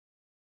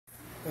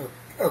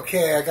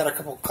Okay, I got a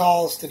couple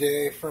calls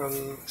today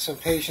from some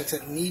patients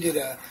that needed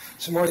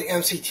some more of the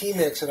MCT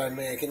mix that I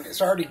make, and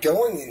it's already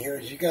going in here,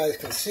 as you guys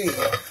can see.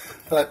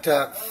 But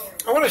I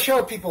want to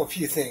show people a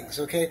few things,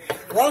 okay?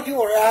 A lot of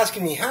people are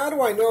asking me, how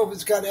do I know if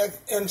it's got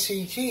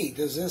MCT?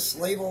 Does this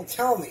label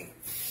tell me?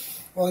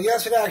 Well,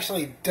 yes, it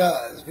actually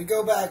does. We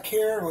go back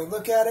here and we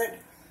look at it,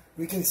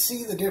 we can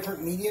see the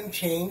different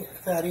medium-chain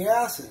fatty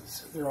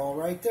acids. They're all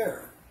right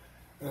there,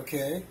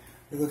 okay?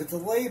 We look at the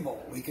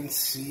label, we can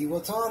see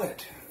what's on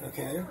it,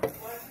 okay?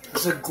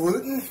 It's a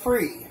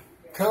gluten-free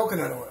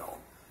coconut oil.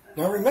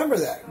 Now remember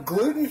that,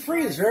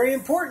 gluten-free is very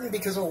important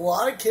because a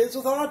lot of kids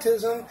with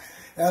autism,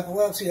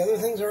 epilepsy, other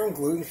things are on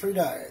gluten-free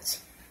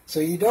diets. So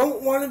you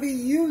don't want to be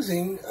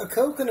using a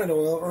coconut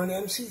oil or an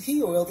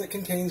MCT oil that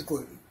contains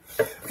gluten.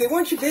 Okay,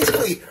 once you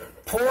basically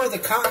pour the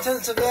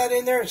contents of that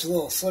in there, it's a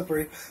little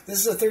slippery. This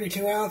is a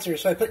 32 ouncer,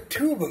 so I put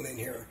 2 of them in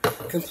here.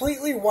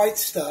 Completely white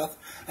stuff.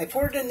 I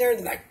poured it in there, and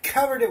then I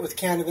covered it with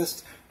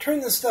Cannabis,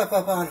 turned the stuff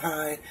up on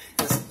high,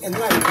 and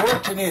then I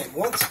worked it in.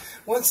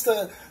 Once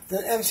the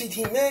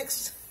MCT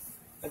mixed,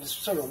 I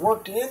just sort of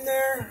worked it in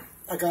there.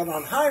 I got it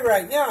on high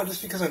right now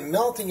just because I'm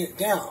melting it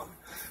down.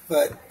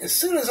 But as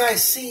soon as I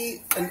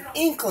see an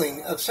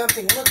inkling of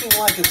something looking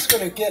like it's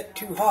going to get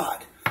too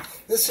hot,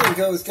 this thing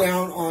goes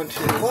down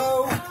onto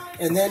low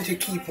and then to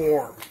keep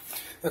warm.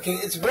 Okay,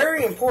 it's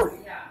very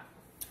important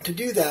to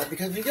do that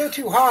because if you go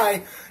too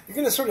high, you're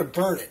going to sort of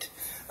burn it.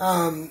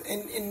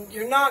 And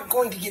you're not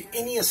going to get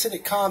any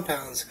acidic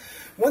compounds.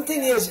 One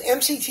thing is,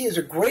 MCT is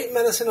a great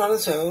medicine on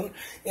its own,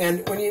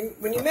 and when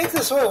you make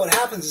this oil, what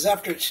happens is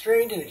after it's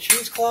strained in a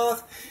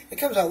cheesecloth, it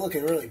comes out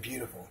looking really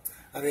beautiful.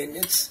 I mean,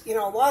 it's, you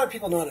know, a lot of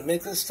people know how to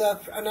make this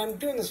stuff, and I'm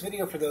doing this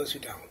video for those who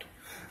don't.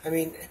 I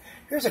mean,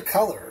 here's a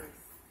color.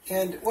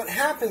 And what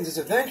happens is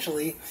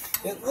eventually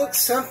it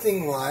looks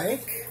something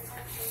like,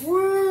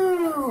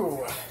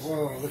 whoa,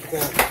 look at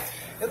that.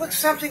 It looks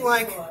something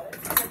like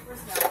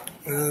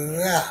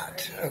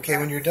that, okay,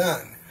 when you're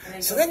done.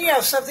 So then you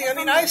have something, I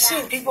mean, I've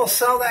seen people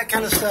sell that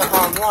kind of stuff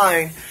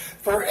online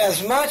for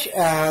as much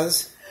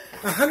as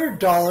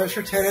 $100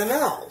 for 10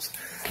 mLs.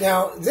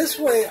 Now, this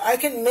way I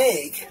can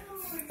make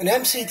an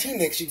MCT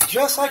mix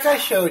just like I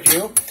showed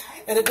you,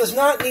 and it does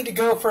not need to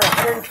go for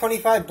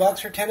 $125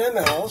 for 10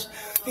 mLs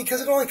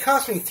because it only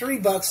cost me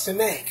 $3 to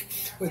make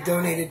with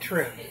donated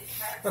trim.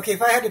 Okay,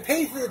 if I had to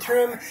pay for the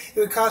trim, it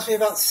would cost me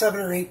about $7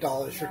 or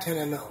 $8 for 10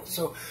 mLs.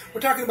 So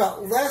we're talking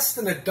about less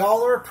than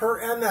 $1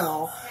 per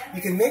ml.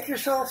 You can make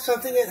yourself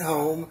something at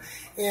home,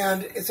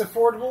 and it's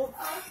affordable.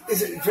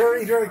 Is it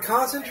very, very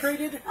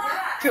concentrated?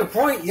 To a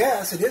point,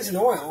 yes, it is an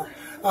oil.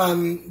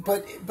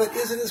 But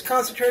is it as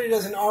concentrated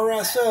as an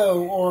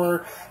RSO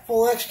or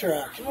full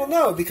extract? Well,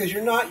 no, because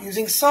you're not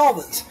using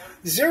solvents.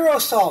 0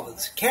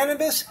 solvents.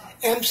 Cannabis,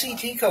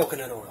 MCT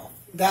coconut oil.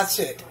 That's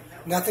it.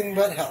 Nothing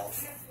but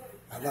health.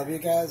 I love you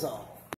guys all.